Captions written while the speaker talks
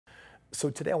So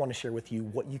today I want to share with you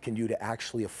what you can do to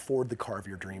actually afford the car of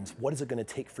your dreams. What is it going to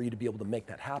take for you to be able to make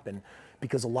that happen?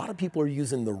 Because a lot of people are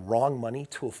using the wrong money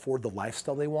to afford the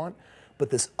lifestyle they want. But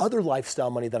this other lifestyle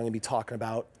money that I'm going to be talking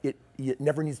about, it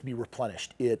never needs to be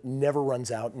replenished. It never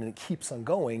runs out and it keeps on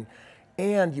going.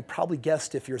 And you probably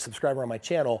guessed, if you're a subscriber on my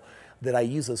channel, that I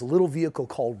use this little vehicle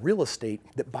called real estate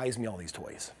that buys me all these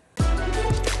toys.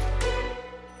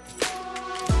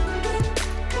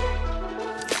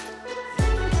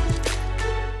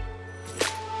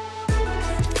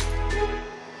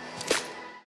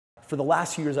 For the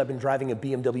last few years, I've been driving a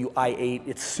BMW i8.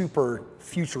 It's super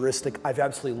futuristic. I've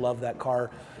absolutely loved that car.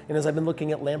 And as I've been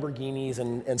looking at Lamborghinis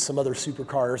and some other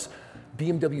supercars,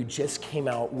 BMW just came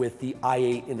out with the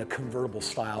i8 in a convertible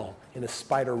style, in a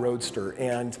Spider Roadster.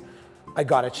 And I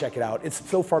gotta check it out. It's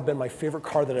so far been my favorite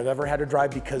car that I've ever had to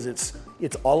drive because it's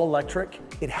all electric.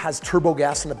 It has turbo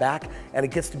gas in the back, and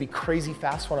it gets to be crazy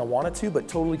fast when I want it to, but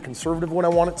totally conservative when I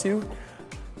want it to.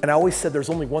 And I always said there's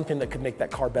only one thing that could make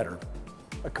that car better: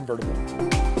 a convertible.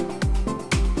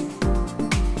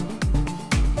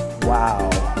 Wow.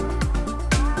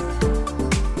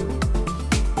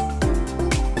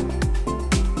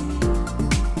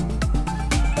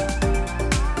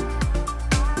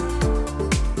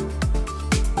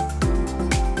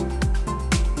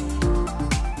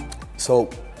 So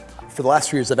for the last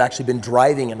 3 years, I've actually been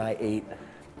driving an i8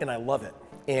 and I love it.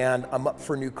 And I'm up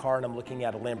for a new car and I'm looking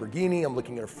at a Lamborghini, I'm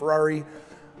looking at a Ferrari,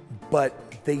 but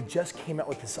they just came out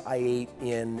with this i8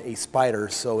 in a Spider,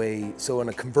 so in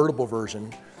a convertible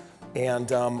version.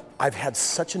 And I've had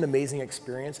such an amazing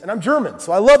experience, and I'm German,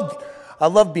 so I love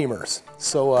Beamers.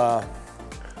 So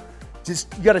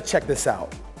you gotta check this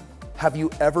out. Have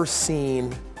you ever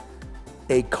seen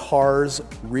a car's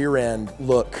rear end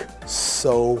look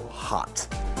so hot?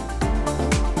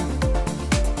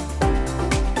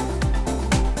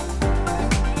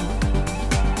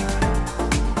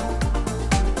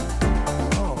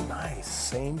 Oh, nice,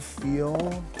 same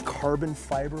feel, carbon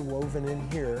fiber woven in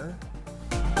here.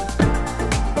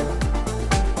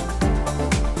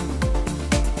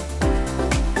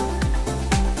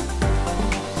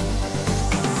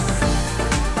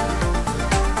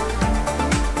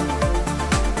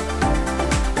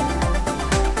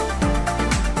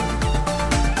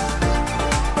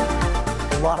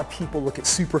 A lot of people look at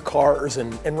supercars,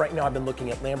 and right now I've been looking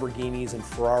at Lamborghinis and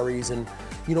Ferraris, and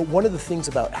you know, one of the things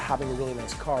about having a really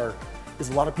nice car is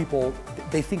a lot of people,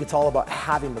 they think it's all about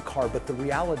having the car, but the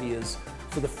reality is,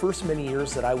 for the first many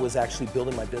years that I was actually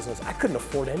building my business, I couldn't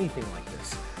afford anything like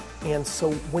this. And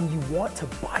so when you want to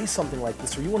buy something like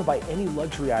this, or you want to buy any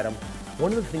luxury item,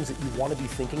 one of the things that you want to be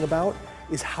thinking about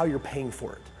is how you're paying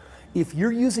for it. If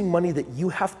you're using money that you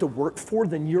have to work for,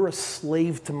 then you're a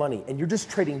slave to money and you're just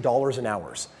trading dollars and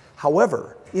hours.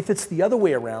 However, if it's the other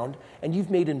way around and you've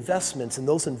made investments and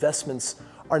those investments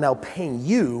are now paying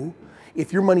you,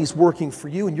 if your money's working for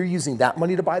you and you're using that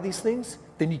money to buy these things,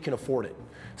 then you can afford it.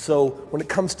 So when it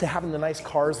comes to having the nice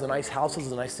cars, the nice houses,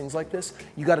 the nice things like this,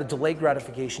 you got to delay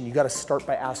gratification. You got to start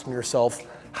by asking yourself,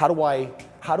 how do I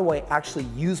actually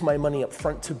use my money up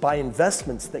front to buy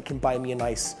investments that can buy me a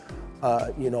nice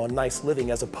a nice living,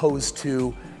 as opposed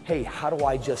to, hey, how do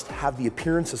I just have the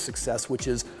appearance of success, which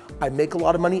is I make a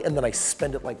lot of money and then I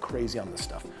spend it like crazy on this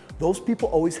stuff. Those people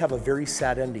always have a very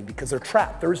sad ending because they're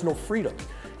trapped. There is no freedom.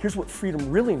 Here's what freedom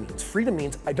really means. Freedom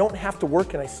means I don't have to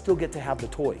work and I still get to have the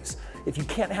toys. If you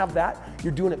can't have that,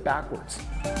 you're doing it backwards.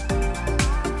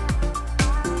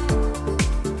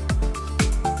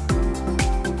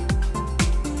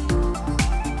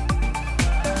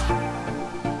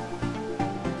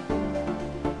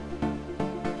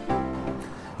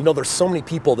 You know, there's so many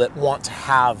people that want to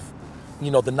have,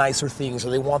 you know, the nicer things, or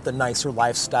they want the nicer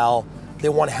lifestyle. They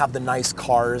want to have the nice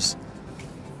cars.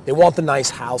 They want the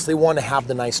nice house. They want to have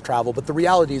the nice travel. But the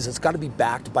reality is it's got to be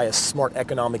backed by a smart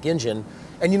economic engine.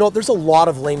 And you know, there's a lot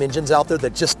of lame engines out there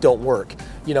that just don't work.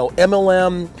 You know,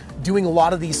 MLM, doing a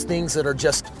lot of these things that are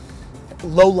just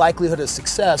low likelihood of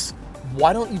success.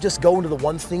 Why don't you just go into the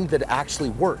one thing that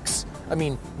actually works? I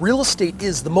mean, real estate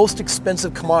is the most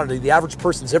expensive commodity the average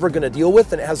person's ever going to deal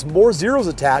with, and it has more zeros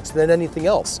attached than anything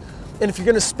else. And if you're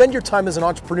going to spend your time as an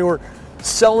entrepreneur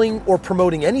selling or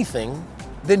promoting anything,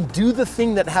 then do the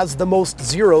thing that has the most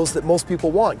zeros that most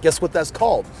people want. Guess what that's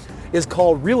called? It's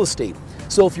called real estate.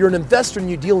 So if you're an investor and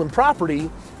you deal in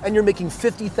property and you're making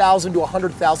 $50,000 to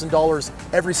 $100,000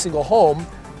 every single home,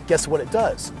 guess what it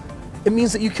does? It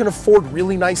means that you can afford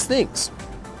really nice things.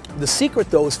 The secret,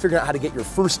 though, is figuring out how to get your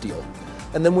first deal.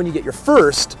 And then when you get your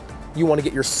first, you want to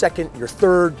get your second, your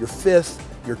third, your fifth,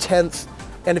 your 10th.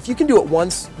 And if you can do it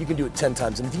once, you can do it 10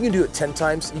 times. And if you can do it 10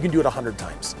 times, you can do it 100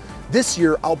 times. This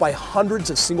year, I'll buy hundreds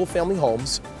of single family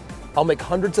homes. I'll make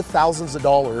hundreds of thousands of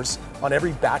dollars on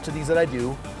every batch of these that I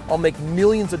do. I'll make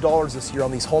millions of dollars this year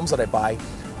on these homes that I buy,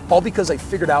 all because I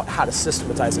figured out how to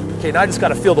systematize it. Okay, now I just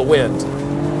gotta feel the wind.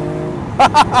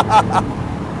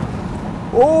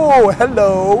 Oh,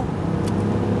 hello.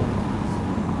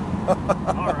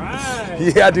 All right.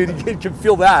 Yeah, dude, you can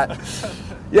feel that.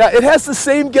 Yeah, it has the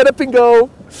same get up and go.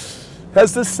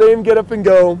 Has the same get up and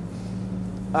go.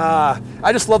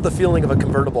 I just love the feeling of a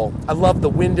convertible. I love the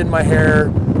wind in my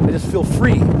hair. I just feel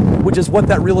free, which is what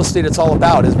that real estate it's all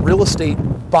about. Is real estate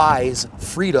buys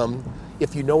freedom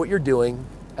if you know what you're doing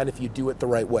and if you do it the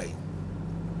right way.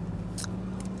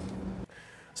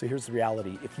 So here's the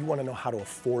reality. If you want to know how to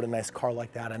afford a nice car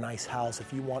like that, a nice house,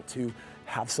 if you want to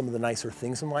have some of the nicer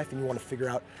things in life and you want to figure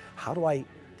out how do I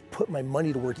put my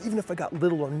money to work, even if I got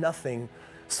little or nothing,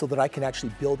 so that I can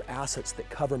actually build assets that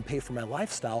cover and pay for my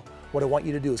lifestyle, what I want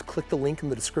you to do is click the link in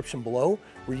the description below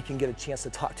where you can get a chance to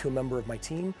talk to a member of my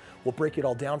team. We'll break it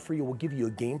all down for you. We'll give you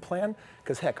a game plan,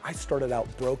 because heck, I started out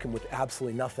broken with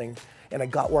absolutely nothing and I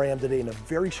got where I am today in a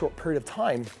very short period of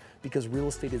time, because real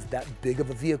estate is that big of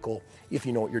a vehicle if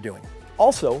you know what you're doing.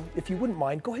 Also, if you wouldn't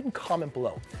mind, go ahead and comment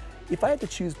below. If I had to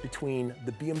choose between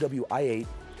the BMW i8,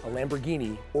 a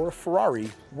Lamborghini, or a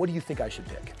Ferrari, what do you think I should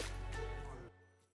pick?